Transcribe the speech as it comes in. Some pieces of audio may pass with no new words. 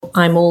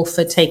I'm all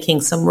for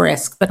taking some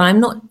risk, but I'm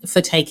not for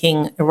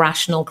taking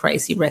irrational,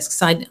 crazy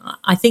risks.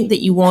 I think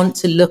that you want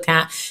to look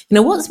at,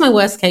 what's my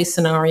worst case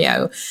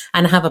scenario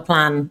and have a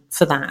plan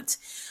for that.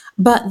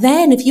 But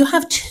then if you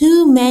have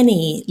too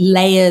many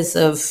layers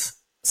of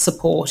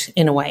support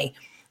in a way,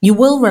 you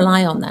will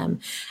rely on them.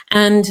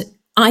 And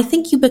I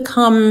think you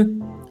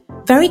become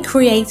very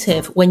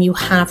creative when you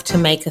have to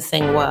make a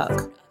thing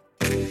work.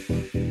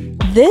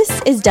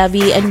 This is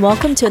Debbie, and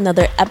welcome to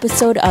another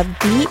episode of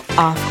Beat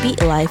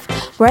Offbeat Life,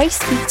 where I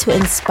speak to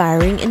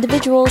inspiring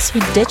individuals who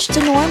ditched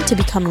the norm to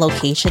become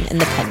location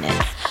independent.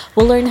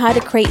 We'll learn how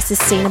to create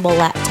sustainable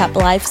laptop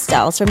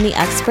lifestyles from the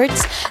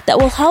experts that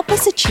will help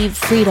us achieve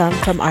freedom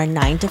from our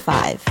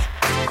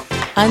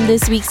 9-to-5. On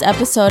this week's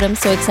episode, I'm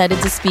so excited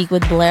to speak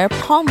with Blaire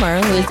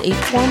Palmer, who is a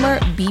former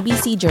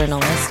BBC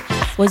journalist,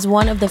 was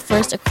one of the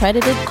first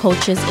accredited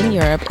coaches in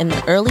Europe in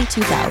the early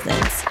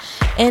 2000s.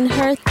 In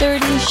her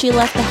 30s, she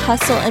left the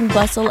hustle and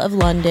bustle of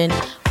London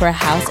for a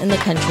house in the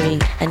country,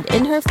 and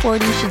in her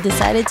 40s, she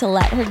decided to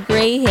let her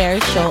gray hair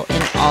show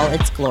in all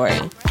its glory.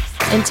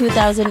 In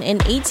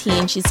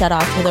 2018, she set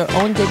off with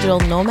her own digital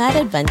nomad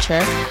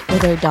adventure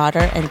with her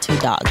daughter and 2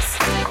 dogs.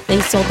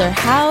 They sold their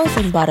house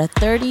and bought a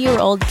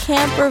 30-year-old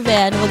camper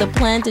van with a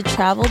plan to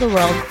travel the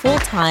world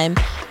full-time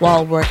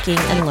while working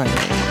and learning.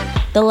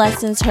 The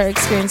lessons her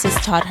experiences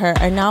taught her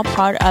are now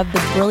part of the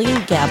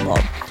Brilliant Gamble,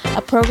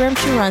 a program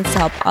she runs to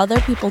help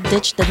other people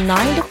ditch the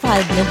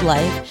 9-to-5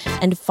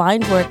 midlife and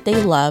find work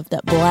they love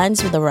that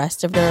blends with the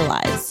rest of their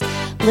lives.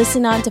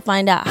 Listen on to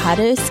find out how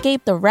to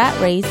escape the rat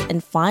race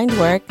and find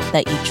work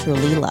that you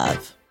truly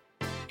love.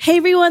 Hey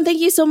everyone, thank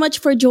you so much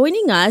for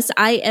joining us.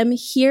 I am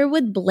here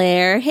with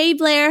Blaire. Hey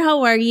Blaire,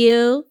 how are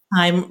you?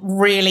 I'm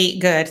really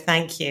good,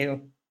 thank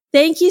you.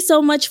 Thank you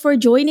so much for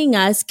joining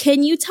us.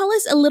 Can you tell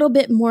us a little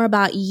bit more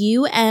about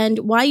you and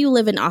why you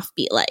live an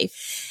offbeat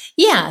life?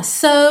 Yeah,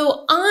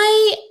 so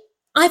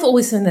I've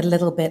always been a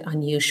little bit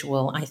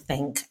unusual, I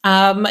think.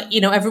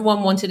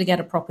 Everyone wanted to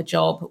get a proper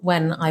job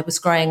when I was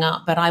growing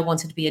up, but I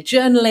wanted to be a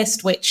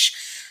journalist, which,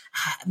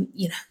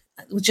 it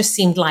just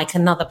seemed like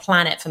another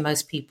planet for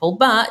most people.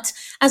 But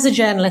as a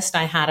journalist,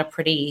 I had a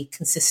pretty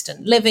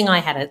consistent living. I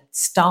had a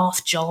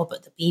staff job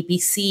at the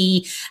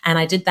BBC, and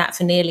I did that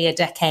for nearly a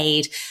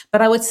decade.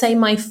 But I would say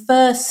my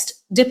first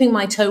dipping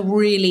my toe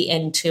really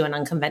into an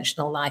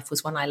unconventional life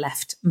was when I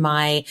left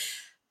my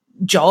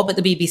job at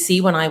the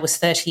BBC when I was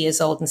 30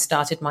 years old and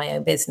started my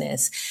own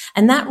business.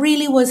 And that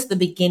really was the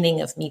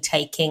beginning of me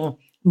taking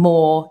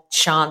more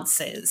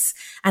chances.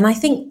 And I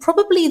think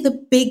probably the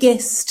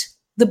biggest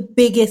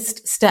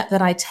step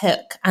that I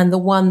took, and the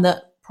one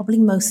that probably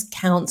most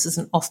counts as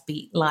an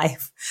offbeat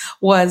life,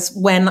 was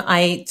when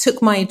I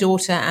took my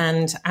daughter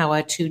and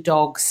our 2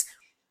 dogs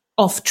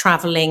off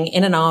traveling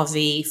in an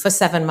RV for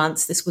 7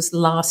 months. This was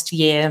last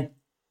year.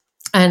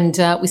 And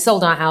we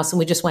sold our house and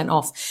we just went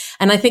off.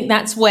 And I think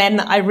that's when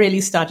I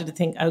really started to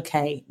think,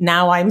 okay,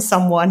 now I'm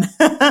someone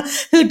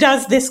who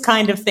does this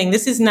kind of thing.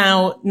 This is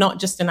now not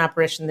just an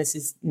apparition. This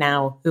is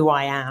now who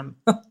I am.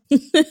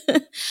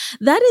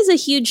 That is a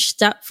huge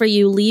step for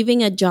you,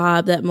 leaving a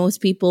job that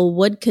most people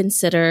would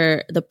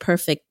consider the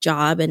perfect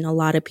job and a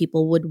lot of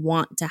people would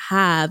want to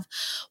have.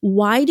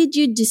 Why did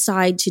you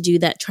decide to do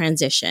that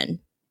transition?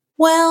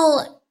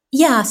 Well,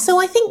 yeah. So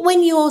I think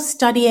when you're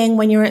studying,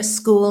 when you're at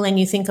school and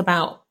you think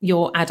about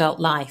your adult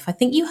life, I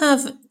think you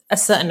have a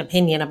certain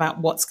opinion about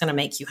what's going to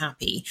make you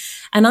happy.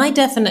 And I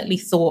definitely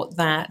thought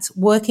that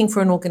working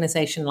for an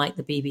organization like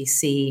the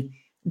BBC,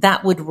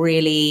 that would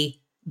really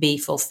be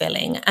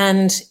fulfilling.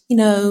 And,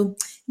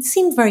 it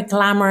seemed very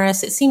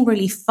glamorous. It seemed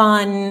really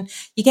fun.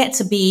 You get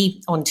to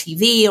be on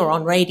TV or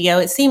on radio.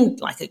 It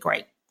seemed like a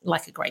great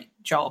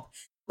job.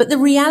 But the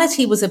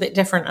reality was a bit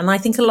different. And I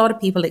think a lot of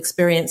people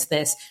experience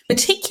this,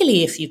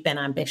 particularly if you've been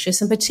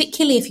ambitious and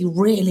particularly if you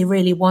really,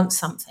 really want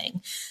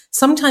something.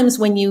 Sometimes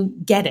when you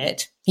get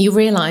it, you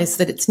realize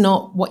that it's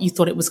not what you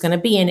thought it was going to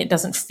be and it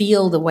doesn't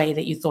feel the way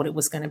that you thought it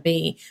was going to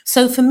be.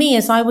 So for me,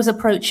 as I was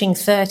approaching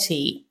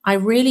 30, I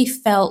really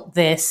felt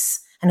this.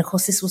 And of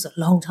course, this was a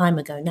long time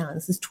ago now.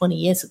 This is 20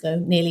 years ago,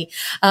 nearly.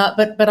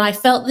 But I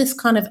felt this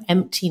kind of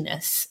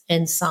emptiness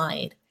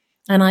inside.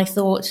 And I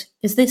thought,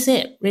 is this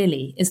it,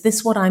 really? Is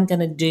this what I'm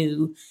going to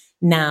do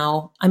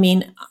now? I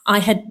mean, I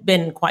had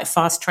been quite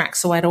fast tracked,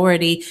 so I'd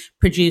already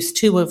produced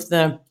 2 of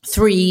the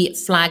 3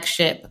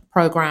 flagship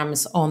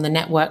programs on the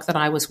network that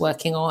I was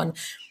working on.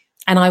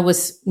 And I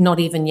was not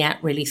even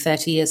yet really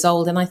 30 years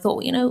old. And I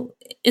thought,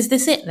 is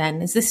this it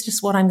then? Is this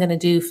just what I'm going to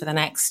do for the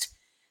next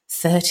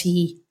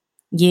 30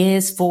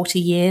 years, 40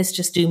 years,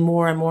 just do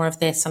more and more of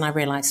this? And I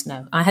realized,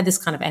 no, I had this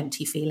kind of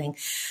empty feeling.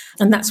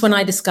 And that's when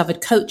I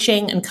discovered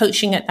coaching. And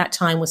coaching at that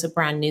time was a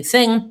brand new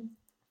thing.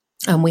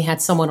 And we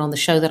had someone on the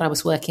show that I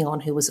was working on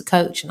who was a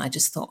coach. And I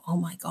just thought, oh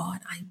my God,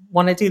 I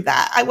want to do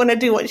that. I want to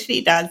do what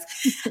she does.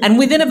 And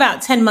within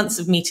about 10 months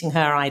of meeting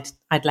her,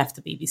 I'd left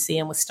the BBC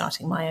and was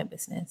starting my own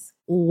business.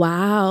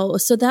 Wow.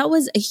 So that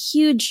was a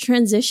huge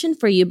transition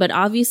for you, but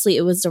obviously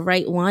it was the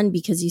right one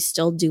because you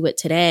still do it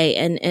today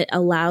and it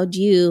allowed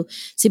you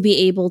to be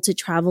able to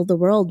travel the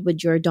world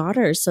with your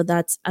daughter. So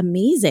that's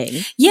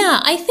amazing. Yeah,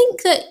 I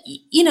think that,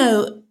 you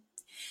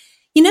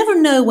never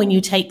know when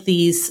you take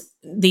these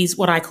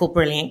what I call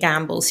brilliant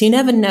gambles. You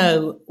never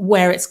know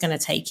where it's going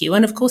to take you.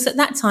 And of course, at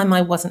that time,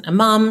 I wasn't a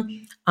mum.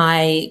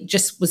 I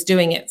just was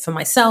doing it for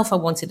myself. I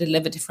wanted to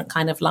live a different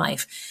kind of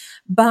life.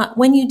 But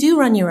when you do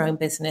run your own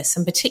business,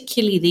 and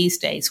particularly these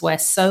days where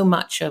so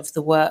much of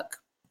the work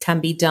can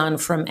be done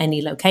from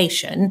any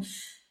location,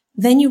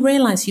 then you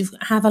realize you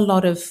have a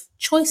lot of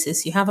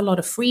choices. You have a lot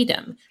of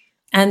freedom.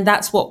 And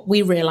that's what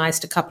we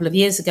realized a couple of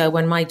years ago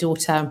when my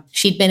daughter,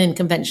 she'd been in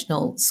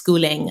conventional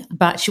schooling,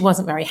 but she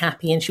wasn't very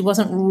happy and she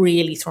wasn't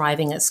really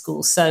thriving at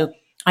school. So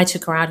I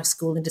took her out of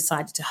school and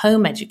decided to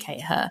home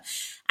educate her.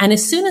 And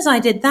as soon as I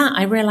did that,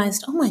 I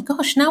realized, oh my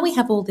gosh, now we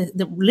have all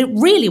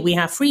really we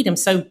have freedom.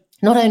 So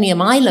not only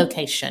am I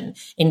location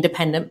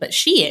independent, but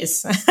she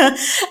is.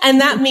 And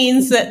that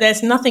means that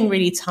there's nothing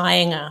really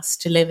tying us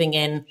to living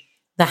in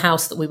the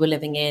house that we were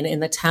living in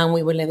the town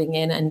we were living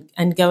in,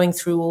 and going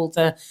through all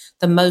the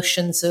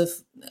motions of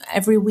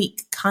every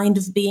week kind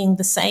of being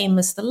the same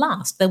as the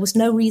last. There was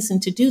no reason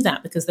to do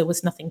that because there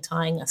was nothing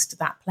tying us to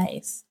that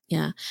place.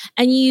 Yeah.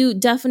 And you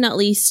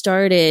definitely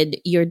started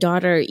your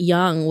daughter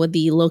young with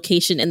the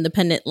location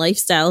independent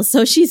lifestyle.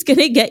 So she's going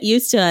to get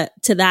used to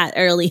that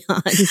early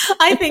on.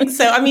 I think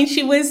so. I mean,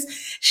 she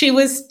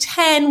was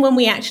 10 when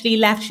we actually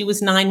left. She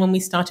was 9 when we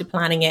started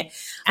planning it.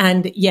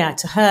 And yeah,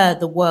 to her,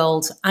 the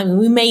world, I mean,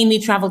 we mainly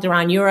traveled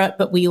around Europe,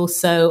 but we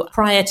also,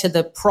 prior to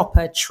the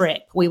proper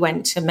trip, we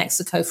went to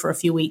Mexico for a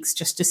few weeks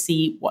just to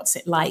see what's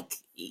it like,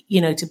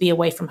 to be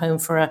away from home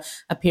for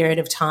a period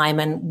of time,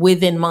 and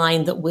with in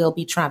mind that we'll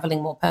be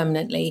traveling more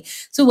permanently.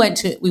 So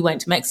we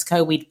went to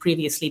Mexico. We'd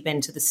previously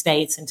been to the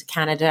States and to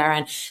Canada.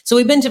 And so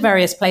we've been to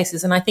various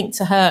places. And I think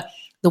to her,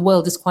 the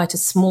world is quite a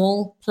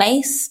small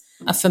place,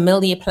 a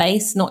familiar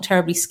place, not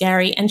terribly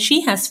scary. And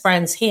she has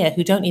friends here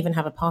who don't even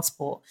have a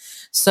passport.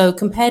 So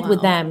compared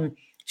with them,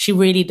 she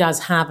really does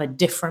have a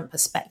different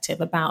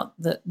perspective about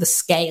the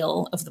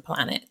scale of the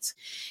planet.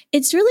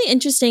 It's really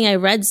interesting. I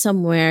read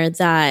somewhere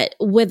that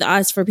with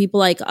us, for people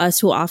like us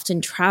who often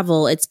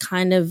travel, it's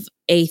kind of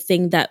a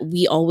thing that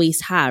we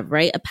always have,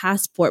 right? A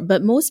passport,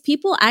 but most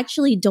people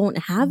actually don't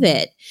have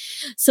it.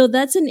 So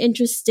that's an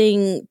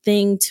interesting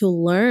thing to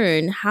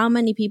learn, how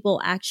many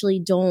people actually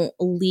don't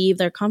leave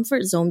their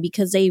comfort zone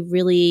because they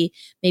really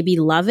maybe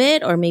love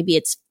it, or maybe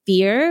it's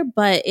fear,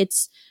 but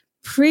it's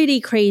pretty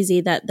crazy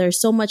that there's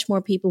so much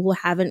more people who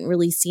haven't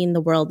really seen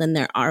the world than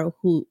there are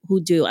who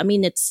do. I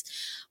mean, it's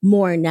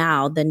more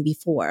now than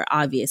before,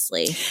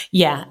 obviously.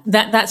 Yeah,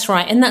 that's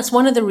right. And that's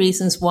one of the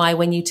reasons why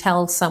when you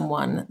tell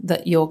someone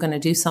that you're going to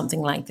do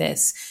something like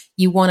this,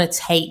 you want to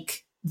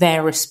take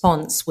their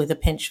response with a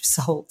pinch of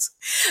salt,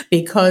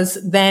 because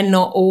they're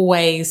not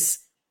always,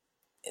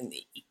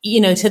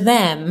 to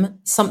them,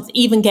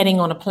 even getting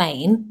on a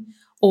plane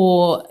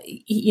or,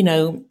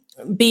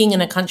 being in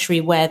a country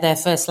where their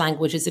first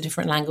language is a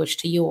different language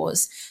to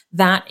yours,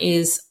 that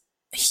is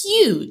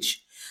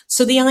huge.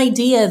 So the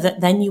idea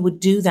that then you would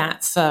do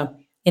that for,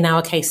 in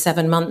our case,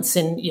 7 months,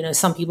 in,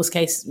 some people's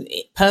case,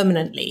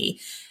 permanently,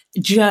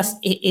 just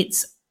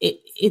it's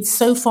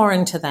so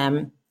foreign to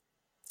them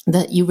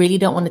that you really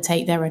don't want to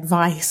take their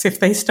advice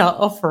if they start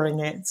offering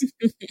it.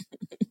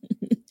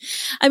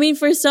 I mean,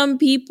 for some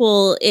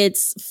people,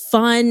 it's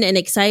fun and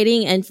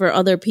exciting. And for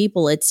other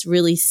people, it's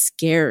really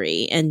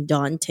scary and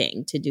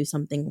daunting to do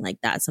something like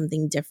that,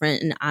 something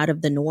different and out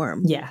of the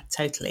norm. Yeah,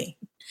 totally.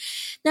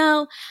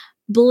 Now,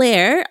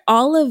 Blaire,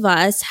 all of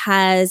us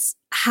has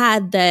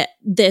had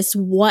this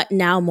what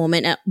now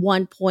moment at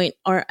one point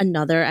or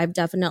another. I've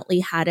definitely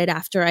had it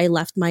after I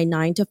left my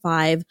 9 to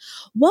 5.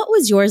 What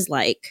was yours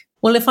like?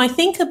 Well, if I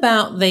think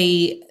about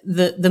the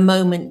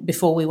moment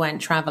before we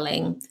went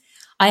traveling,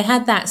 I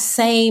had that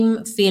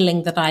same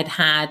feeling that I'd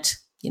had,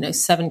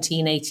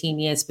 17, 18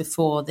 years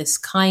before, this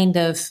kind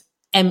of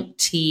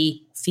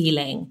empty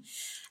feeling.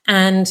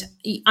 And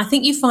I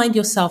think you find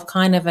yourself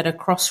kind of at a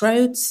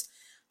crossroads.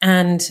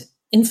 And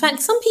in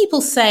fact, some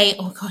people say,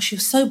 oh gosh, you're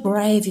so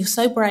brave. You're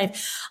so brave.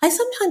 I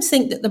sometimes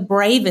think that the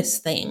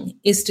bravest thing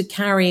is to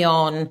carry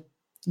on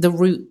the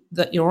route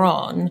that you're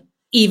on,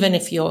 even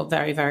if you're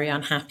very, very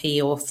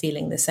unhappy or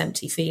feeling this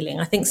empty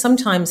feeling. I think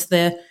sometimes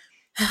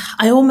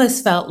I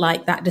almost felt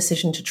like that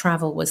decision to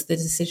travel was the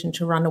decision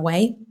to run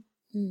away.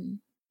 Mm.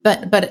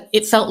 But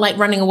it felt like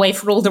running away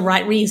for all the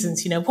right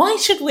reasons. Why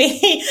should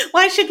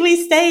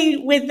we stay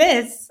with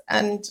this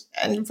and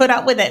put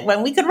up with it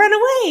when we could run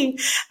away?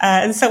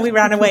 And so we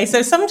ran away.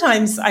 So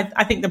sometimes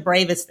I think the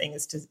bravest thing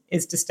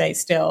is to stay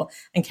still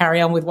and carry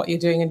on with what you're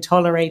doing and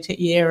tolerate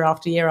it year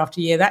after year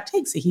after year. That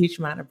takes a huge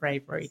amount of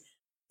bravery.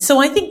 So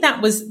I think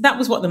that was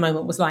what the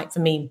moment was like for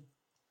me.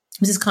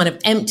 It was this kind of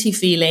empty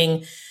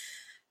feeling.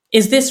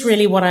 is this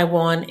really what I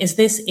want? Is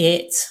this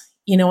it?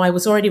 I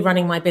was already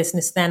running my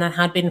business then. I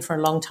had been for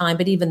a long time,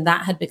 but even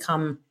that had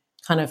become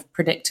kind of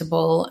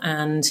predictable.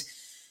 And,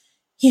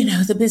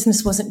 the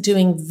business wasn't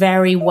doing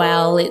very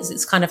well.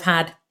 It's kind of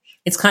had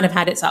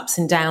its ups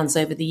and downs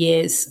over the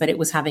years, but it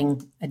was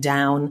having a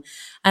down.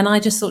 And I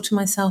just thought to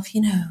myself,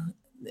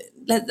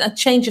 a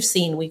change of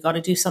scene. We got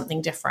to do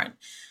something different.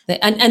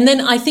 And then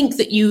I think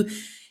that you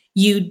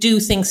do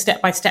things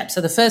step by step.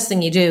 So the first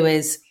thing you do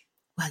is,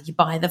 well, you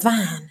buy the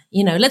van,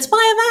 let's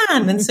buy a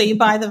van. And so you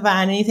buy the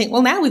van and you think,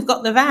 well, now we've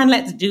got the van,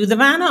 let's do the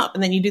van up.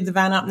 And then you do the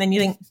van up and then you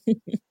think,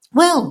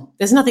 well,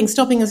 there's nothing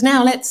stopping us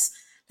now. Let's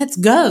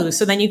go.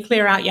 So then you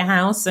clear out your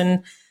house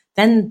and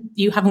then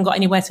you haven't got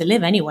anywhere to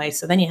live anyway.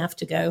 So then you have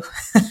to go.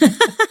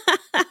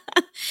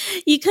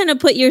 You kind of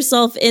put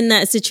yourself in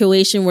that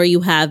situation where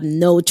you have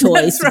no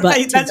choice.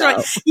 That's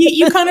right.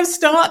 You kind of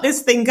start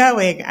this thing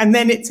going and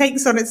then it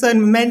takes on its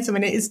own momentum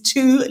and it is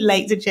too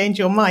late to change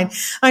your mind.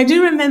 I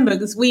do remember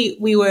because we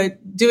were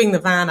doing the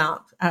van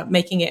up,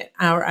 making it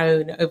our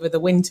own over the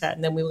winter,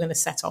 and then we were going to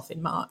set off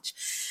in March.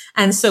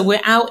 And so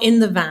we're out in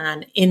the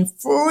van in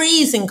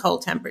freezing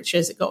cold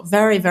temperatures. It got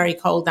very, very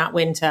cold that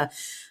winter,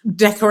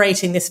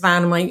 decorating this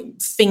van, my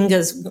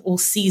fingers all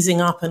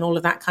seizing up and all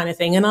of that kind of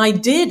thing. And I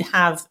did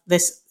have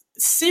this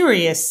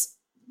serious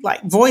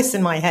voice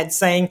in my head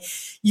saying,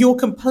 you're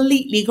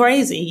completely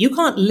crazy. You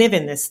can't live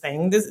in this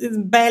thing.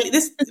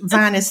 This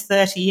van is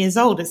 30 years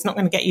old. It's not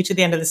going to get you to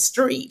the end of the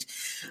street.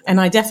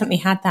 And I definitely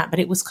had that, but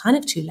it was kind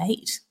of too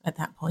late at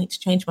that point to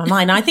change my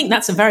mind. I think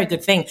that's a very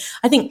good thing.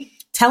 I think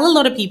tell a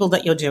lot of people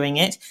that you're doing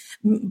it,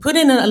 put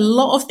in a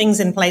lot of things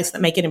in place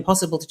that make it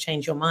impossible to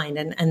change your mind.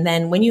 And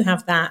then when you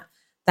have that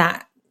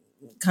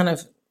kind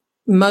of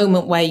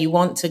moment where you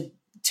want to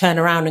turn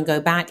around and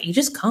go back, you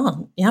just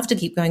can't. You have to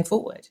keep going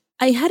forward.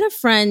 I had a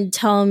friend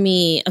tell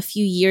me a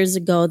few years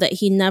ago that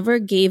he never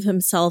gave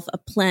himself a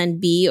plan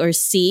B or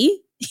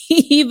C,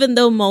 even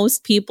though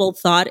most people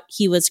thought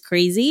he was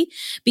crazy,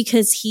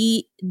 because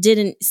he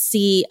didn't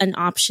see an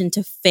option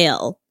to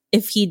fail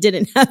if he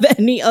didn't have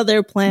any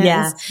other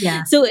plans.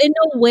 Yeah. So in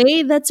a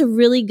way, that's a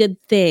really good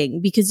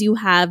thing because you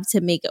have to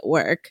make it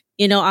work.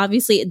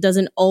 Obviously it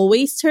doesn't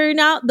always turn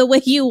out the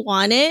way you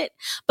want it,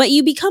 but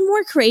you become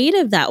more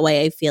creative that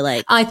way, I feel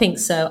like. I think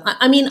so.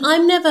 I mean,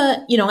 I'm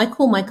never, I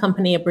call my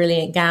company a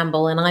brilliant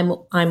gamble and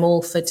I'm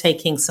all for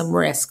taking some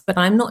risk, but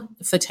I'm not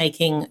for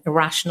taking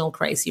irrational,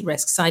 crazy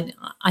risks.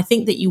 I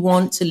think that you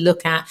want to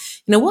look at,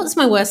 what's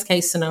my worst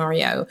case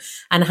scenario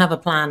and have a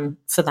plan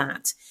for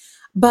that.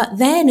 But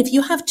then if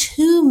you have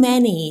too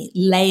many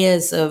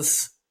layers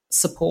of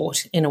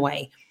support in a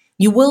way,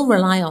 you will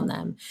rely on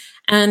them.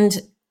 And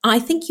I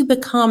think you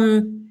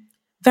become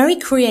very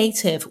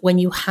creative when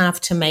you have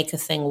to make a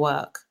thing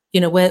work,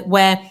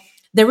 where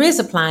there is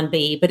a plan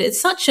B, but it's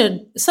such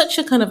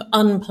a kind of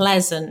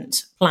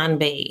unpleasant plan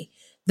B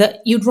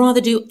that you'd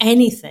rather do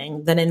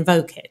anything than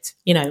invoke it,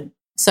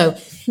 So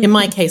in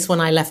my case, when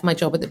I left my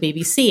job at the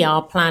BBC,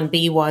 our plan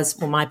B was,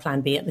 well, my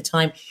plan B at the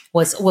time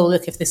was, well,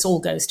 look, if this all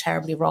goes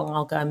terribly wrong,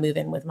 I'll go and move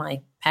in with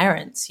my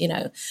parents,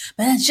 But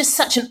it's just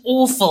such an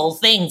awful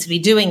thing to be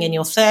doing in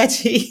your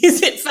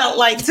 30s. It felt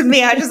like to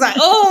me, I was just like,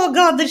 oh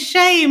God, the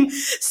shame.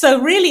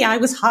 So really, I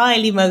was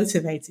highly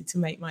motivated to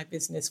make my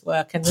business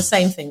work. And the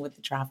same thing with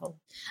the travel.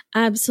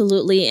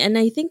 Absolutely. And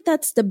I think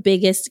that's the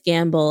biggest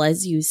gamble,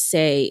 as you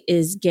say,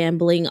 is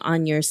gambling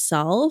on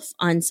yourself,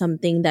 on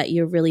something that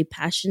you're really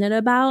passionate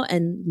about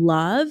and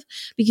love,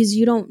 because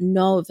you don't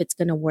know if it's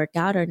going to work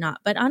out or not.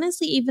 But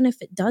honestly, even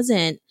if it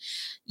doesn't,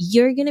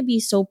 you're going to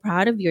be so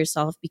proud of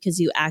yourself because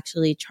you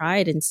actually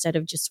tried instead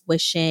of just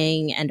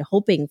wishing and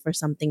hoping for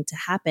something to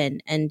happen.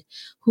 And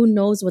who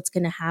knows what's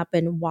going to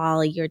happen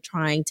while you're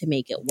trying to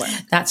make it work.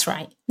 That's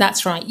right.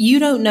 You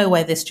don't know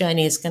where this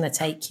journey is going to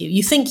take you.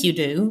 You think you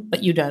do,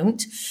 but you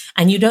don't.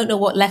 And you don't know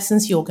what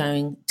lessons you're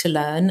going to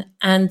learn.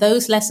 And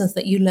those lessons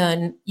that you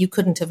learn, you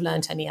couldn't have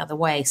learned any other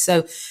way.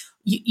 So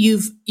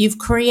you've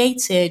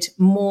created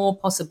more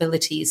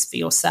possibilities for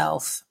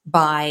yourself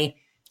by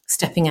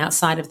stepping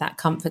outside of that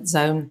comfort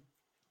zone.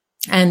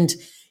 And,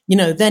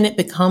 then it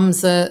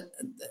becomes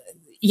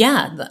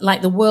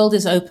like the world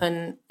is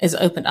opened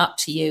up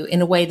to you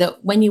in a way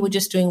that when you were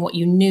just doing what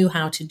you knew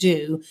how to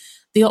do,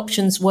 the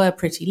options were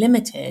pretty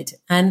limited.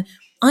 And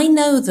I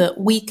know that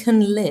we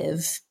can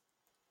live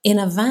in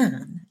a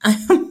van. I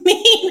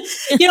mean,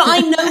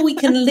 I know we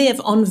can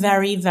live on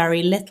very,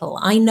 very little.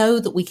 I know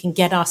that we can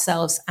get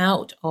ourselves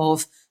out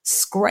of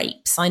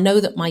scrapes. I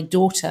know that my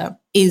daughter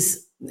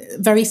is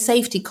very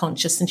safety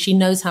conscious and she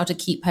knows how to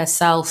keep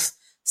herself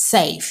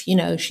safe.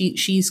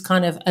 She's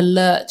kind of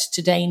alert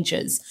to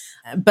dangers,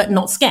 but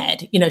not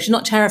scared. She's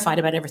not terrified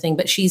about everything,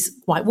 but she's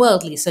quite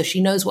worldly. So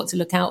she knows what to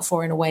look out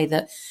for in a way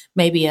that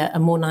maybe a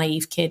more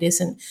naive kid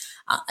isn't.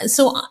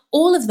 So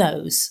all of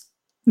those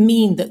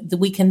mean that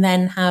we can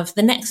then have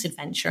the next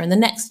adventure and the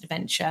next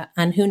adventure,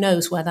 and who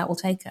knows where that will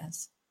take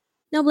us.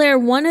 Now,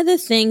 Blaire, one of the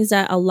things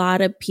that a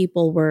lot of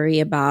people worry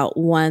about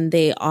when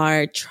they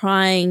are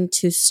trying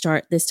to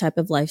start this type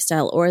of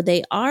lifestyle or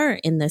they are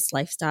in this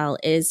lifestyle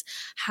is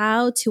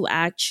how to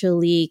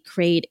actually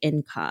create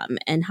income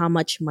and how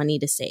much money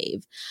to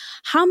save.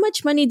 How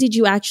much money did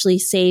you actually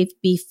save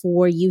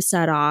before you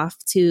set off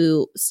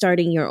to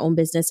starting your own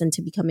business and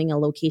to becoming a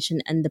location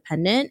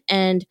independent?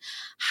 And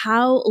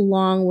how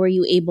long were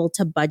you able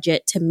to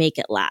budget to make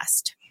it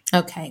last?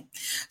 Okay.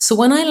 So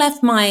when I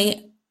left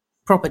my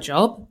proper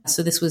job,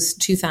 so this was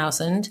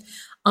 2000,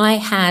 I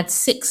had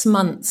 6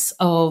 months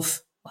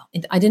of, well,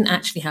 I didn't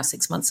actually have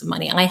 6 months of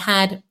money.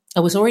 I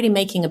was already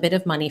making a bit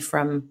of money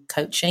from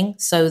coaching.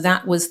 So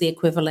that was the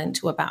equivalent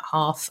to about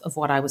half of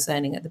what I was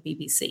earning at the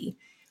BBC.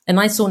 And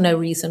I saw no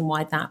reason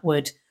why that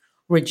would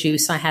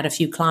reduce. I had a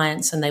few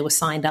clients and they were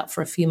signed up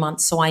for a few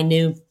months. So I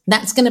knew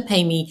that's going to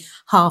pay me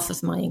half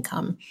of my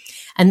income.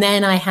 And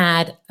then I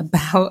had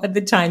about, at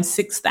the time,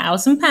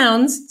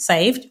 £6,000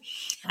 saved.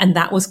 And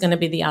that was going to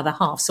be the other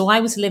half. So I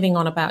was living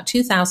on about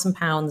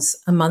 £2,000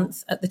 a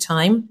month at the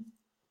time.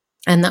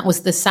 And that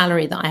was the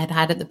salary that I had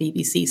had at the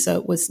BBC. So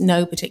it was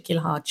no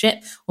particular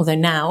hardship. Although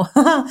now,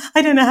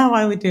 I don't know how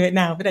I would do it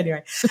now. But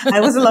anyway,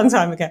 it was a long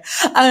time ago.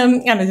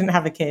 And I didn't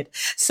have a kid.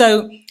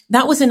 So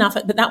that was enough.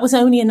 But that was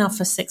only enough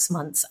for 6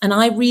 months. And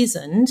I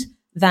reasoned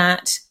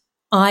that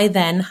I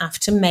then have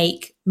to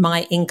make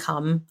my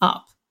income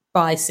up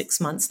by 6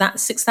 months. That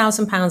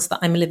 £6,000 that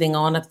I'm living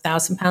on,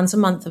 £1,000 a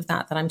month of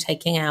that I'm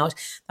taking out,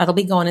 that'll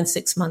be gone in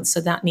 6 months. So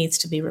that needs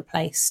to be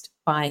replaced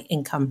by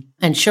income.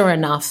 And sure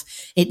enough,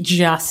 it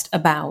just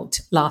about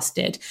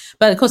lasted.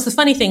 But of course, the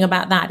funny thing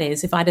about that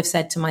is if I'd have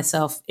said to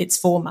myself, it's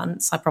 4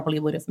 months, I probably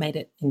would have made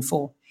it in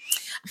 4.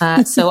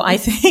 So I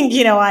think,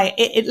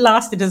 it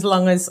lasted as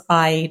long as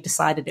I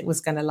decided it was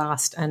going to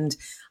last. And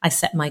I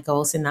set my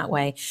goals in that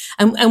way.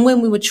 And when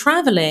we were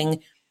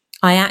traveling,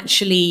 I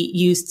actually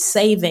used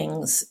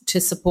savings to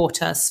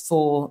support us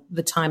for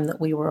the time that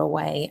we were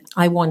away.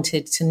 I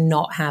wanted to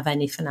not have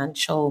any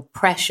financial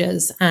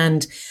pressures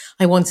and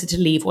I wanted to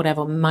leave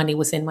whatever money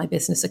was in my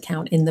business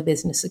account in the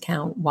business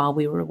account while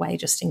we were away,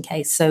 just in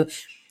case. So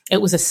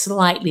it was a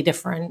slightly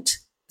different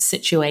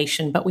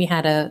situation, but we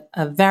had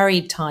a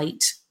very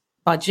tight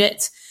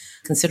budget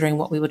considering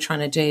what we were trying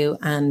to do.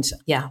 And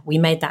yeah, we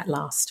made that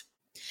last.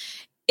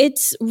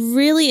 It's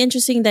really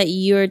interesting that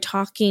you're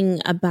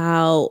talking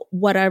about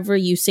whatever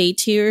you say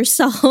to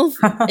yourself,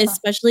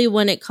 especially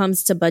when it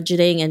comes to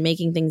budgeting and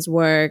making things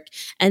work.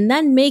 And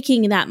then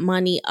making that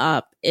money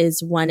up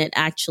is when it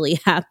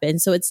actually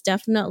happens. So it's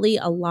definitely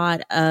a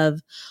lot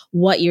of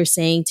what you're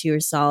saying to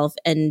yourself.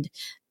 And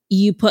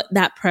you put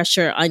that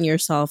pressure on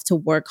yourself to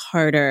work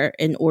harder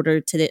in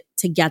order to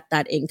get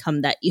that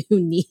income that you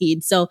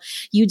need. So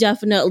you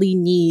definitely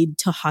need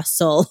to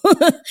hustle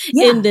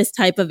in this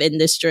type of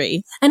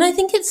industry. And I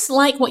think it's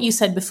like what you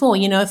said before,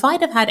 if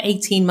I'd have had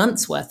 18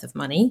 months worth of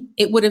money,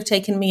 it would have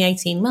taken me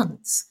 18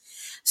 months.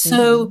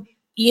 So,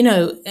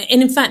 and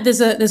in fact, there's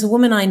a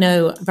woman I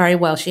know very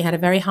well. She had a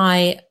very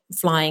high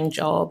flying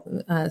job,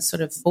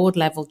 sort of board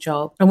level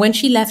job. And when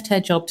she left her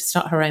job to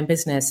start her own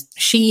business,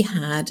 she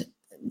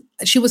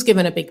was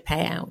given a big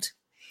payout.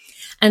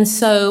 And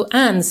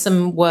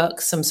some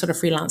sort of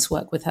freelance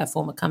work with her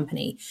former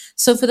company.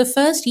 So for the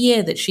first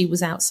year that she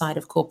was outside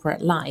of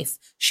corporate life,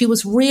 she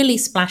was really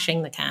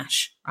splashing the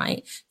cash,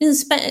 right?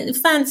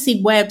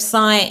 Fancy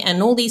website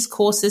and all these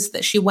courses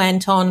that she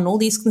went on and all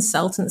these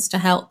consultants to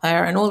help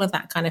her and all of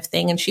that kind of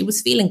thing. And she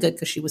was feeling good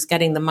because she was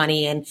getting the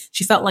money in.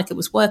 She felt like it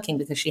was working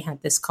because she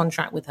had this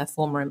contract with her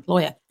former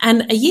employer.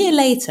 And a year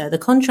later, the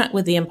contract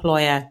with the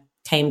employer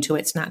came to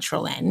its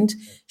natural end.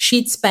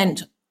 She'd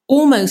spent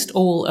almost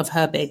all of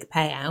her big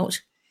payout.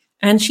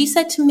 And she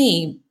said to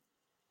me,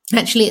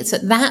 actually, it's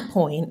at that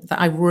point that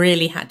I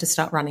really had to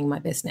start running my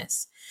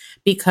business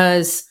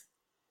because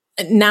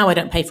now I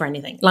don't pay for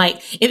anything.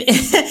 Like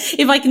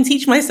if I can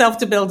teach myself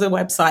to build a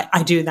website,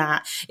 I do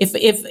that.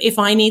 If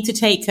I need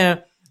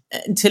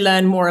to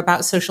learn more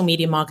about social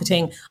media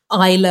marketing,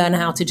 I learn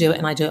how to do it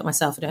and I do it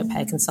myself. I don't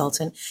pay a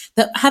consultant.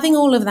 That having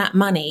all of that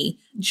money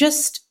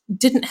just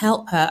didn't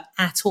help her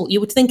at all. You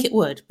would think it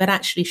would, but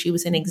actually she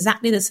was in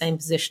exactly the same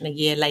position a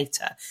year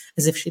later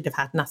as if she'd have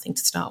had nothing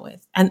to start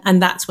with.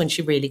 And that's when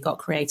she really got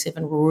creative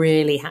and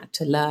really had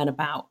to learn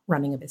about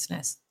running a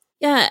business.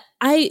 Yeah,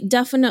 I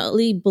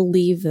definitely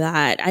believe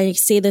that. I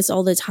say this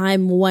all the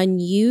time. When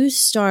you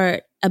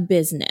start a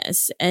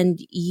business and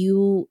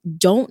you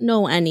don't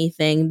know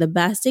anything, the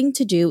best thing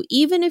to do,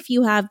 even if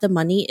you have the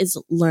money, is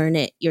learn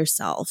it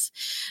yourself,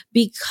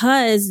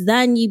 because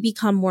then you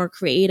become more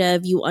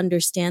creative, you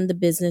understand the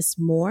business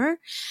more,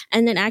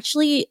 and it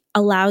actually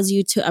allows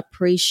you to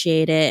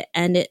appreciate it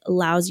and it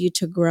allows you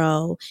to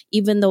grow,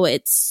 even though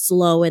it's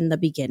slow in the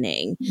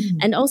beginning. Mm-hmm.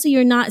 And also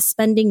you're not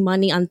spending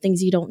money on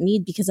things you don't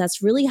need, because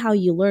that's really how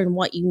you learn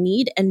what you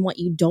need and what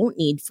you don't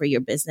need for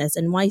your business.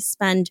 And why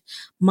spend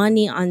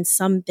money on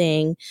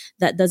something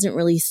that doesn't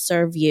really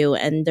serve you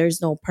and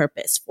there's no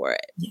purpose for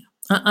it? Yeah.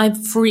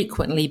 I've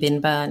frequently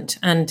been burnt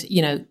and,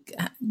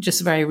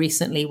 just very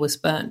recently was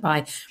burnt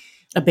by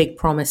a big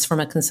promise from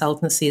a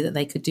consultancy that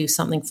they could do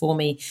something for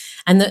me.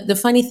 And the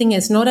funny thing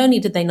is, not only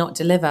did they not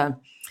deliver,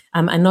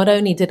 and not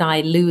only did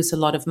I lose a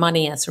lot of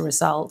money as a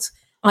result,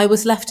 I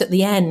was left at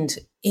the end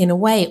in a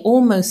way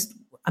almost,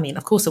 I mean,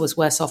 of course I was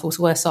worse off. I was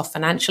worse off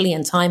financially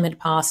and time had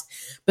passed,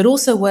 but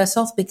also worse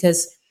off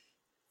because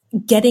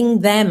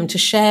getting them to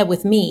share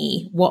with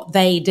me what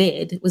they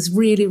did was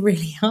really,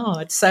 really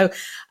hard. So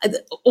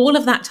all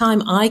of that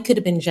time I could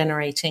have been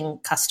generating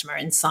customer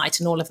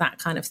insight and all of that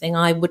kind of thing.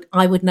 I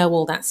would know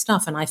all that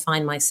stuff. And I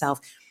find myself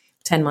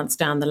 10 months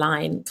down the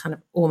line, kind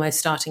of almost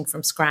starting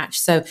from scratch.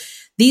 So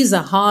these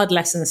are hard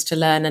lessons to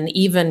learn. And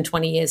even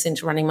 20 years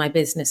into running my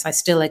business, I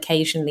still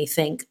occasionally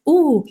think,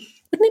 oh,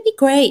 wouldn't it be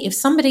great if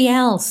somebody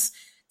else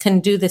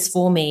can do this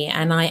for me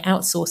and I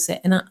outsource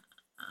it? And I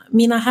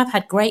mean, I have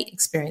had great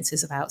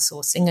experiences of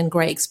outsourcing and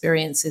great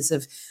experiences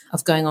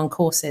of going on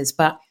courses.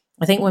 But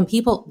I think when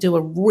people do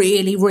a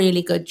really,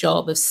 really good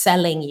job of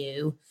selling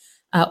you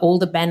all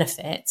the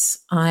benefits,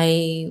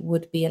 I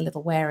would be a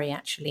little wary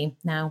actually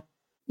now.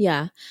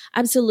 Yeah,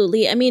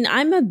 absolutely. I mean,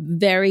 I'm a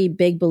very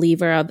big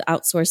believer of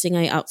outsourcing.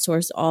 I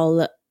outsource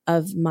all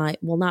of my,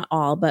 well, not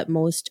all, but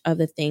most of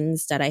the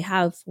things that I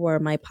have for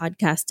my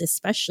podcast,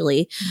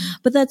 especially.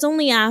 But that's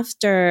only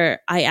after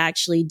I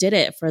actually did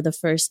it for the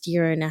first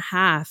year and a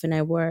half and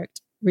I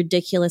worked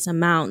ridiculous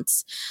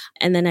amounts.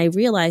 And then I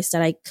realized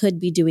that I could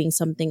be doing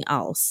something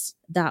else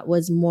that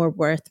was more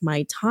worth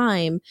my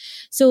time.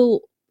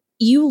 So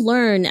you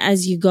learn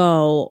as you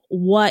go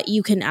what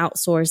you can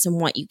outsource and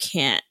what you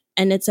can't.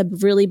 And it's a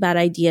really bad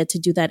idea to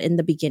do that in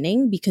the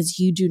beginning because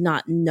you do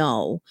not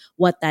know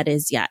what that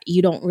is yet.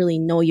 You don't really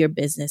know your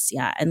business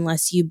yet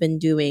unless you've been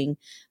doing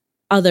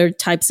other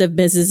types of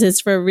businesses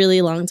for a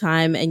really long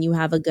time and you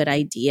have a good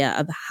idea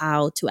of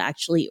how to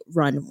actually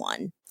run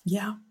one.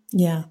 Yeah,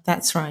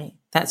 that's right.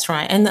 That's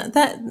right. And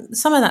that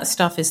some of that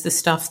stuff is the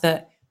stuff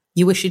that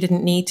you wish you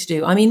didn't need to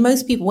do. I mean,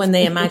 most people, when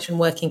they imagine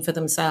working for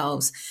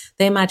themselves,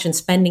 they imagine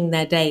spending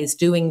their days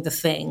doing the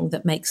thing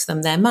that makes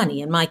them their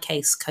money. In my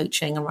case,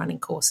 coaching and running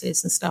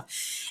courses and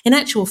stuff. In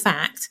actual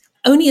fact,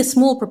 only a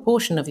small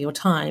proportion of your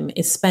time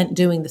is spent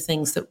doing the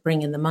things that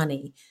bring in the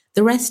money.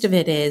 The rest of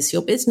it is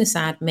your business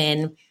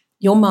admin,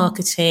 your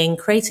marketing,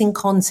 creating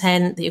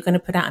content that you're going to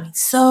put out. I mean,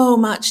 so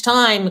much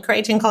time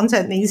creating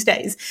content these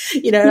days.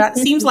 You know, that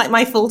seems like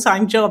my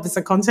full-time job as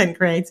a content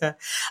creator.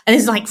 And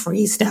it's like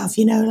free stuff,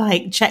 you know,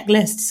 like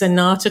checklists and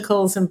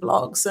articles and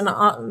blogs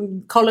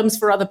and columns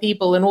for other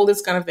people and all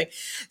this kind of thing.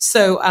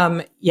 So,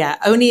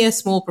 only a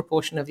small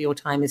proportion of your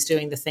time is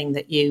doing the thing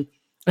that you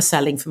are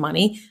selling for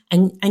money.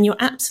 And you're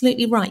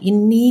absolutely right. You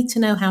need to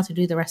know how to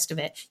do the rest of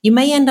it. You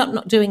may end up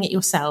not doing it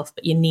yourself,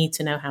 but you need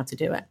to know how to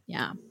do it.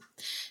 Yeah.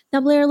 Now,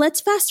 Blaire, let's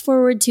fast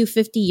forward to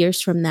 50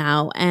 years from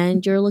now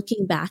and you're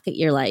looking back at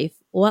your life.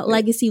 What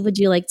legacy would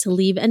you like to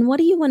leave and what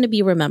do you want to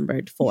be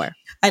remembered for?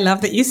 I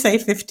love that you say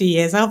 50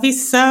 years. I'll be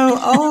so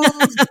old.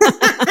 I'll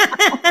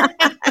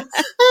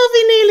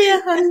be nearly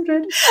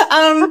 100.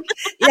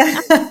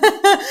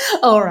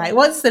 All right.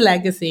 What's the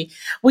legacy?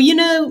 Well, you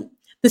know,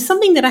 there's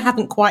something that I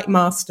haven't quite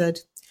mastered,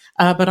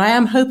 but I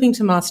am hoping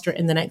to master it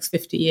in the next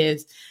 50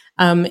 years.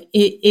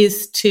 It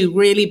is to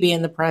really be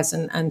in the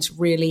present and to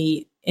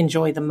really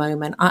enjoy the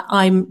moment.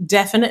 I'm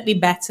definitely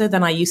better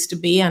than I used to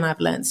be, and I've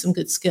learned some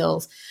good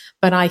skills.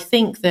 But I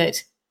think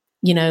that,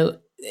 you know,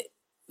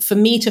 for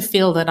me to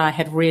feel that I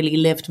had really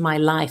lived my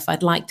life,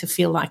 I'd like to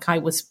feel like I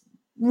was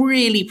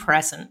really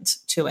present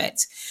to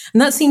it.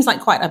 And that seems like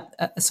quite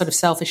a sort of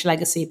selfish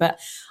legacy, but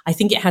I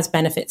think it has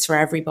benefits for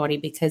everybody,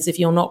 because if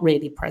you're not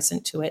really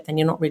present to it, then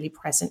you're not really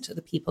present to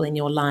the people in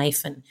your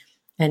life and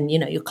you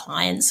know, your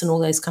clients and all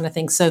those kind of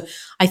things. So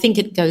I think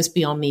it goes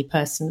beyond me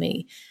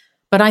personally.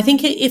 But I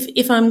think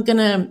if I'm going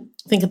to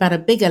think about a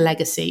bigger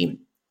legacy,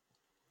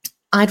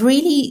 I'd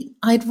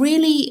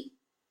really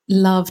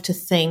love to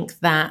think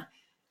that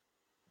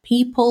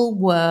people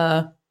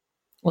were,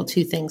 well,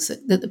 two things,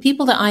 that the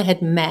people that I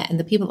had met and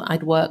the people that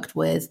I'd worked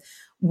with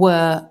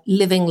were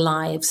living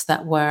lives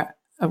that were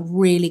a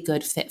really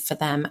good fit for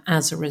them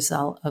as a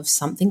result of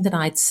something that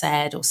I'd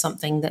said or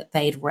something that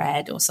they'd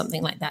read or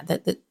something like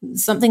that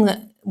something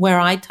that where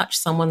I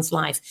touched someone's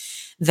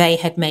life, they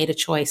had made a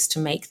choice to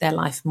make their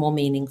life more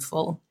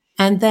meaningful.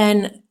 And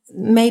then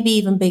maybe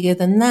even bigger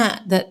than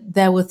that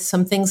there were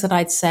some things that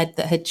I'd said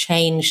that had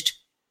changed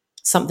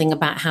something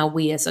about how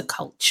we as a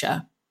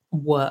culture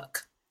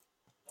work.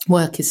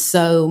 Work is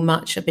so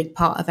much a big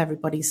part of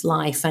everybody's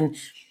life, and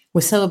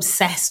we're so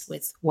obsessed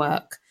with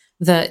work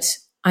that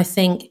I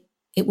think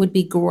it would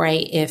be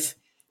great if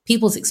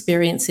people's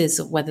experiences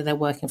of whether they're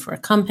working for a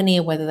company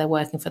or whether they're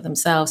working for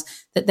themselves,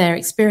 that their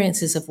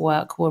experiences of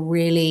work were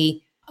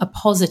really a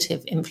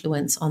positive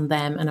influence on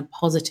them and a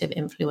positive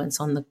influence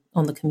on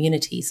the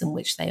communities in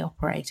which they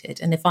operated.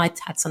 And if I'd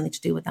had something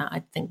to do with that,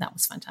 I'd think that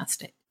was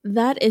fantastic.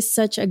 That is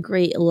such a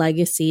great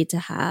legacy to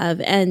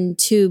have. And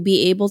to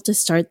be able to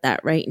start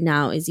that right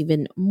now is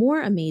even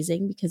more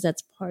amazing because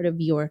that's part of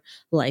your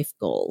life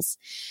goals.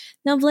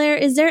 Now, Blaire,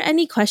 is there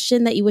any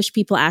question that you wish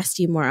people asked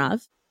you more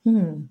of?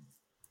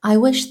 I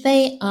wish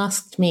they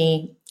asked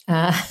me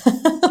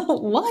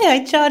Why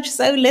I charge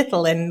so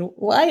little and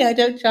why I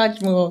don't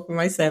charge more for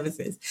my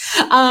services.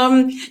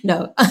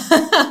 No,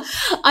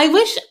 I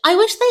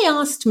wish they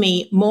asked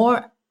me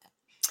more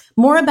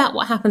about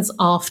what happens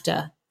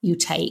after you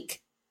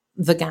take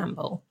the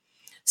gamble.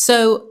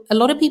 So a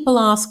lot of people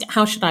ask,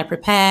 how should I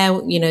prepare?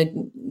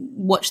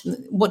 What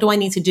do I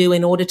need to do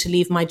in order to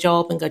leave my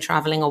job and go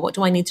traveling? Or what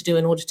do I need to do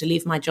in order to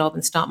leave my job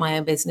and start my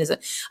own business?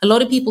 A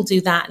lot of people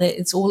do that. And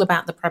it's all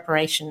about the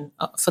preparation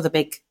for the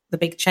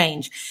big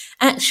change.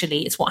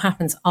 Actually, it's what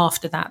happens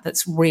after that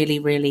that's really,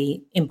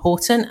 really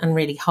important and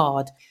really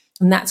hard.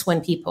 And that's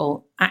when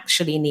people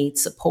actually need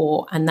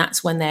support. And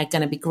that's when they're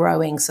going to be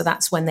growing. So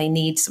that's when they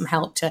need some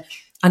help to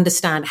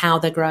understand how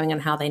they're growing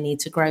and how they need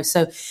to grow.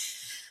 So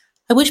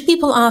I wish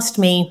people asked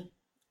me,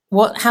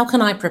 how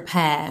can I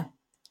prepare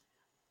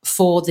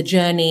for the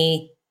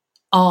journey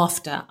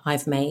after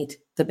I've made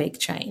the big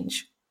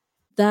change?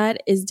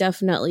 That is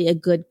definitely a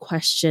good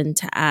question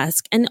to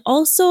ask. And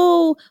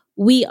also,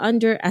 we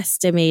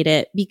underestimate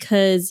it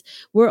because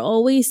we're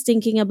always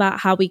thinking about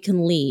how we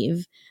can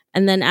leave.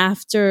 And then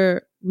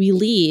after we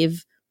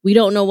leave, we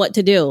don't know what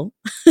to do.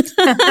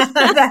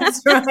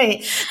 That's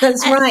right.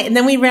 That's right. And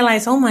then we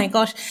realize, oh my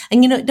gosh.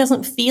 And, it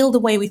doesn't feel the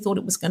way we thought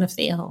it was going to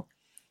feel.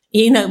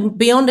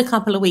 Beyond a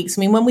couple of weeks. I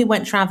mean, when we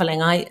went traveling,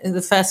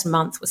 the first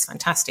month was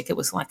fantastic. It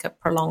was like a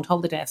prolonged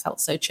holiday. I felt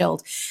so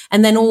chilled.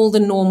 And then all the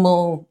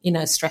normal,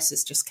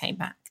 stresses just came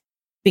back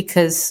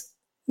because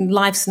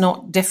life's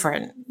not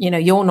different.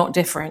 You're not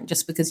different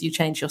just because you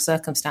change your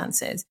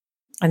circumstances.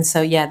 And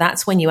so,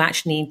 that's when you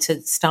actually need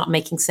to start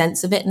making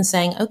sense of it and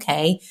saying,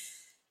 okay,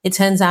 it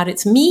turns out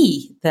it's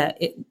me that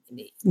it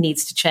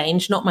needs to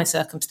change, not my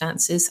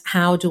circumstances.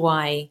 How do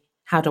I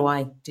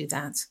do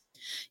that?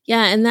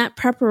 Yeah, and that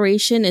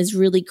preparation is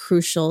really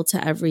crucial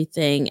to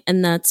everything.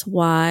 And that's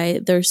why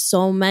there's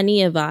so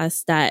many of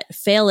us that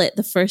fail it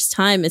the first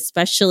time,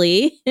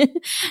 especially.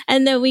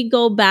 And then we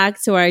go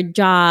back to our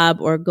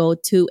job or go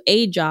to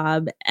a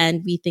job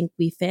and we think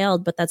we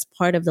failed, but that's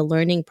part of the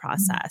learning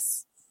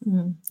process.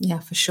 Mm-hmm. Yeah,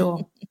 for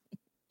sure.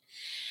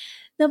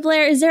 Now,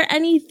 Blaire, is there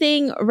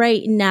anything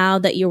right now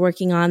that you're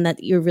working on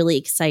that you're really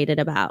excited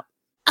about?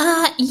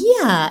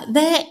 Yeah,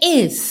 there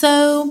is.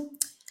 So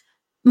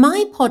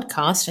my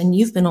podcast, and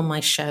you've been on my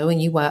show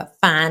and you were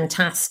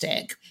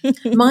fantastic.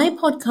 My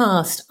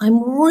podcast,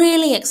 I'm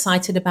really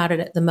excited about it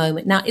at the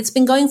moment. Now, it's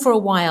been going for a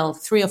while,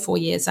 3 or 4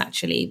 years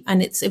actually,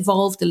 and it's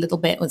evolved a little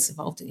bit. It's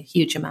evolved a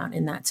huge amount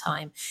in that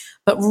time.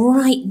 But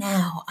right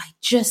now,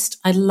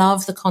 I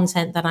love the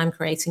content that I'm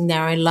creating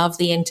there. I love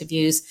the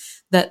interviews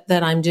that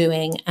I'm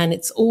doing. And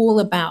it's all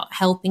about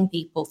helping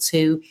people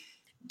to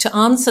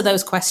answer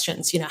those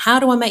questions. How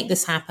do I make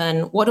this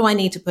happen? What do I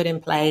need to put in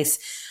place?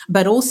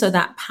 But also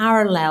that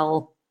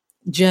parallel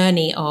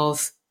journey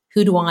of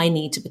who do I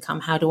need to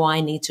become? How do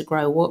I need to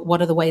grow?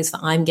 What are the ways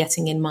that I'm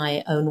getting in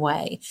my own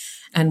way?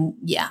 And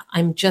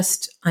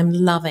I'm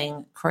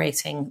loving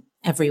creating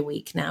every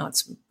week now.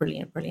 It's a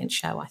brilliant, brilliant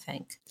show, I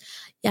think.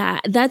 Yeah,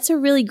 that's a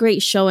really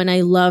great show. And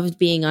I loved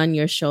being on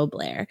your show,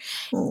 Blaire.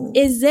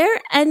 Is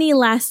there any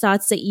last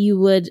thoughts that you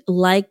would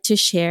like to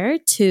share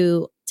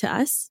to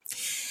us?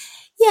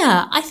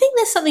 Yeah, I think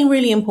there's something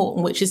really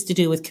important, which is to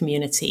do with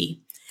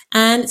community.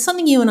 And it's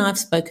something you and I have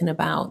spoken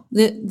about,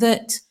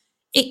 that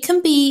it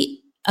can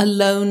be a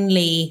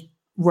lonely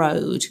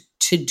road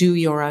to do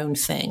your own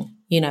thing,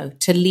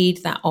 to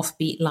lead that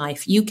offbeat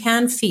life. You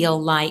can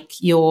feel like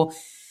you're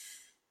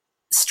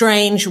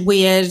strange,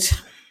 weird,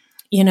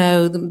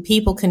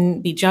 people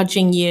can be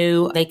judging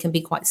you. They can be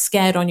quite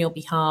scared on your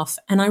behalf.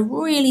 And I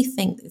really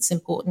think it's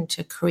important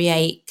to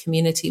create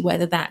community,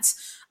 whether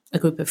that's a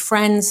group of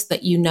friends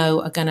that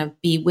are going to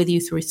be with you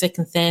through thick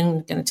and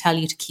thin, going to tell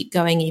you to keep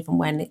going even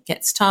when it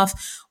gets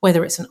tough,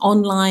 whether it's an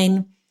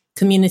online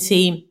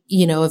community,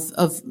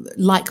 of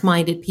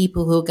like-minded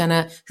people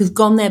who've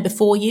gone there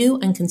before you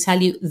and can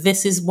tell you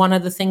this is one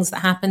of the things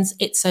that happens.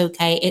 It's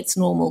okay. It's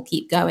normal.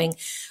 Keep going.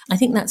 I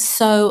think that's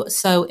so,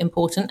 so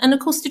important. And of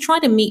course, to try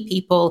to meet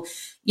people,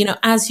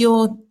 as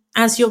you're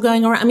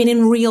going around, I mean,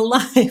 in real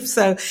life.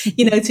 So,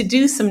 to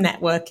do some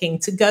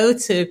networking, to go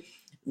to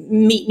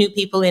meet new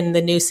people in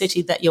the new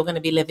city that you're going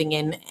to be living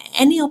in,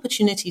 any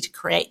opportunity to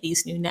create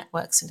these new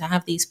networks and to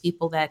have these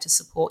people there to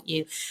support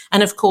you.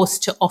 And of course,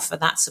 to offer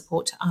that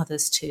support to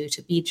others too,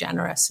 to be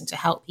generous and to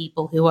help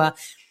people who are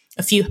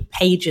a few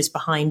pages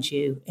behind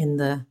you in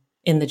the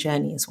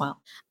journey as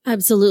well.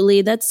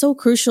 Absolutely. That's so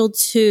crucial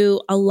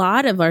to a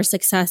lot of our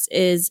success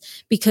is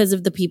because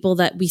of the people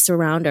that we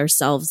surround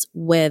ourselves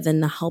with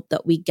and the help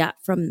that we get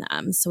from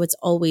them. So it's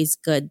always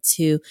good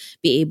to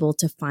be able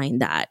to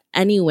find that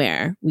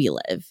anywhere we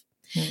live.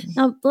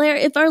 Now, Blaire,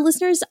 if our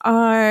listeners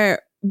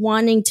are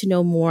wanting to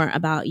know more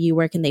about you,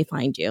 where can they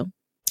find you?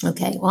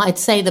 Okay, well, I'd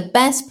say the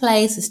best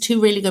place, there's two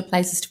really good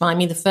places to find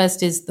me. The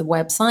first is the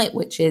website,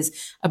 which is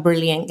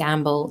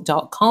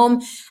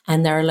abrilliantgamble.com.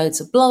 And there are loads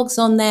of blogs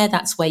on there.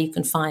 That's where you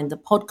can find the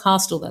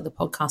podcast, although the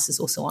podcast is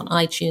also on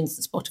iTunes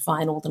and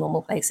Spotify and all the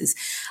normal places.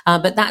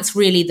 But that's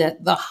really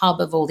the hub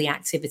of all the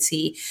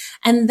activity.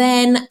 And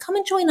then come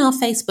and join our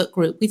Facebook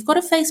group. We've got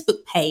a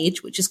Facebook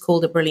page, which is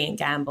called A Brilliant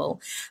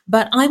Gamble.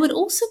 But I would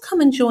also come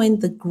and join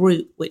the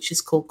group, which is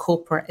called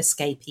Corporate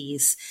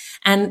Escapees.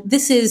 And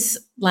this is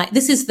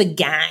the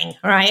gang,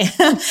 right?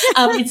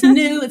 It's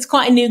new. It's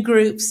quite a new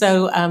group.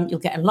 So you'll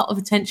get a lot of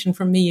attention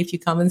from me if you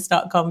come and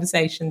start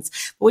conversations.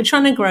 But we're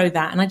trying to grow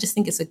that. And I just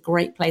think it's a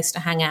great place to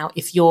hang out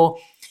if you're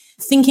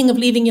thinking of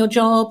leaving your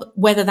job,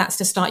 whether that's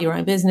to start your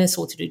own business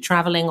or to do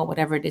traveling or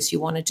whatever it is you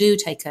want to do,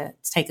 take a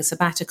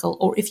sabbatical,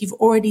 or if you've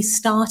already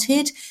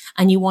started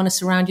and you want to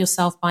surround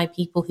yourself by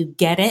people who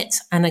get it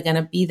and are going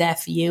to be there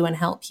for you and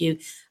help you,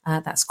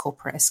 that's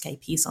Corporate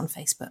Escapees on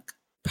Facebook.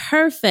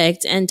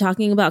 Perfect. And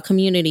talking about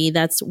community,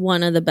 that's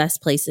one of the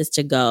best places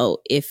to go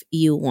if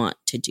you want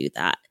to do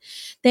that.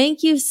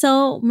 Thank you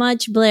so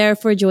much, Blaire,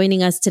 for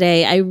joining us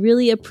today. I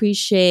really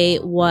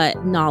appreciate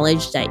what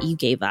knowledge that you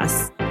gave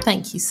us.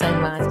 Thank you so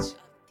much.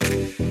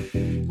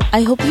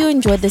 I hope you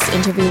enjoyed this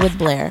interview with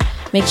Blaire.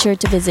 Make sure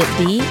to visit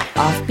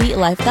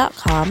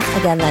theoffbeatlife.com.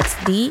 Again, that's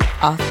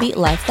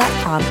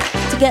theoffbeatlife.com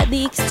to get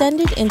the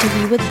extended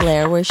interview with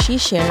Blaire, where she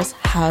shares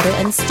how to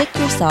unstick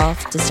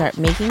yourself to start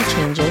making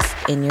changes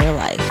in your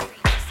life.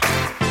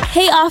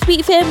 Hey,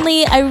 Offbeat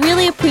family, I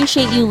really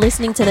appreciate you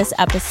listening to this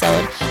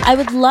episode. I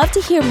would love to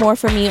hear more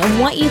from you on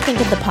what you think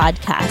of the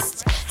podcast.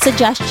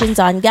 Suggestions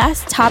on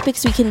guests,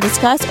 topics we can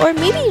discuss, or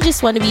maybe you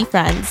just want to be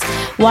friends.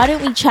 Why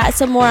don't we chat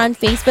some more on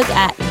Facebook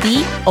at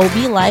The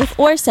OB Life,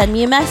 or send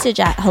me a message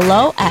at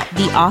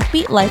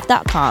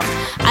hello@theoffbeatlife.com.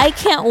 I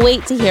can't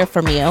wait to hear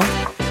from you.